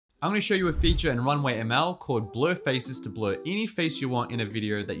I'm going to show you a feature in Runway.ML called blur faces to blur any face you want in a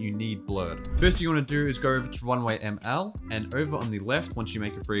video that you need blurred. First thing you want to do is go over to Runway.ML, and over on the left, once you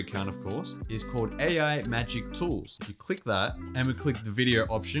make a free account of course, is called AI Magic Tools. If you click that and we click the video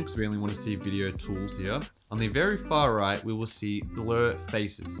option because we only want to see video tools here, on the very far right, we will see blur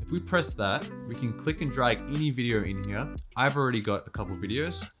faces. If we press that, we can click and drag any video in here. I've already got a couple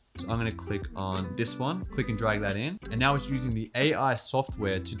videos. So I'm gonna click on this one, click and drag that in. And now it's using the AI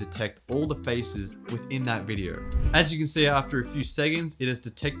software to detect all the faces within that video. As you can see, after a few seconds, it has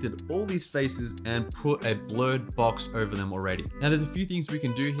detected all these faces and put a blurred box over them already. Now there's a few things we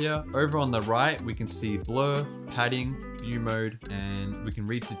can do here. Over on the right, we can see blur, padding, view mode, and we can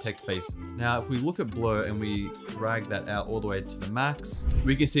redetect faces. Now, if we look at blur and we drag that out all the way to the max,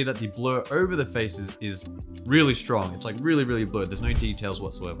 we can see that the blur over the faces is really strong. It's like really, really blurred. There's no details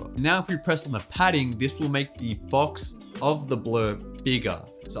whatsoever. Now, if we press on the padding, this will make the box of the blur bigger.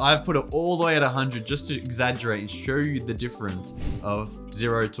 So I've put it all the way at 100 just to exaggerate and show you the difference of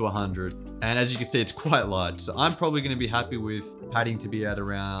 0 to 100. And as you can see, it's quite large. So I'm probably gonna be happy with padding to be at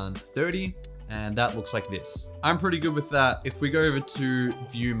around 30. And that looks like this. I'm pretty good with that. If we go over to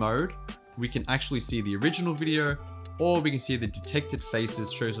view mode, we can actually see the original video, or we can see the detected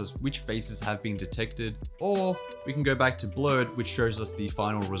faces, shows us which faces have been detected, or we can go back to blurred, which shows us the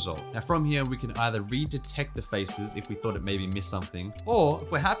final result. Now from here, we can either redetect the faces if we thought it maybe missed something, or if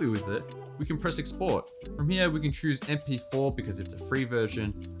we're happy with it, we can press export. From here, we can choose MP4 because it's a free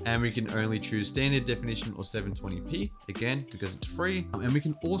version, and we can only choose standard definition or 720p, again, because it's free. And we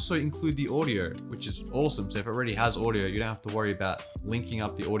can also include the audio, which is awesome. So if it already has audio, you don't have to worry about linking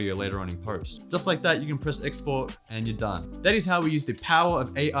up the audio later on in post. Just like that, you can press export and you're done. That is how we use the power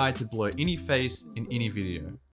of AI to blur any face in any video.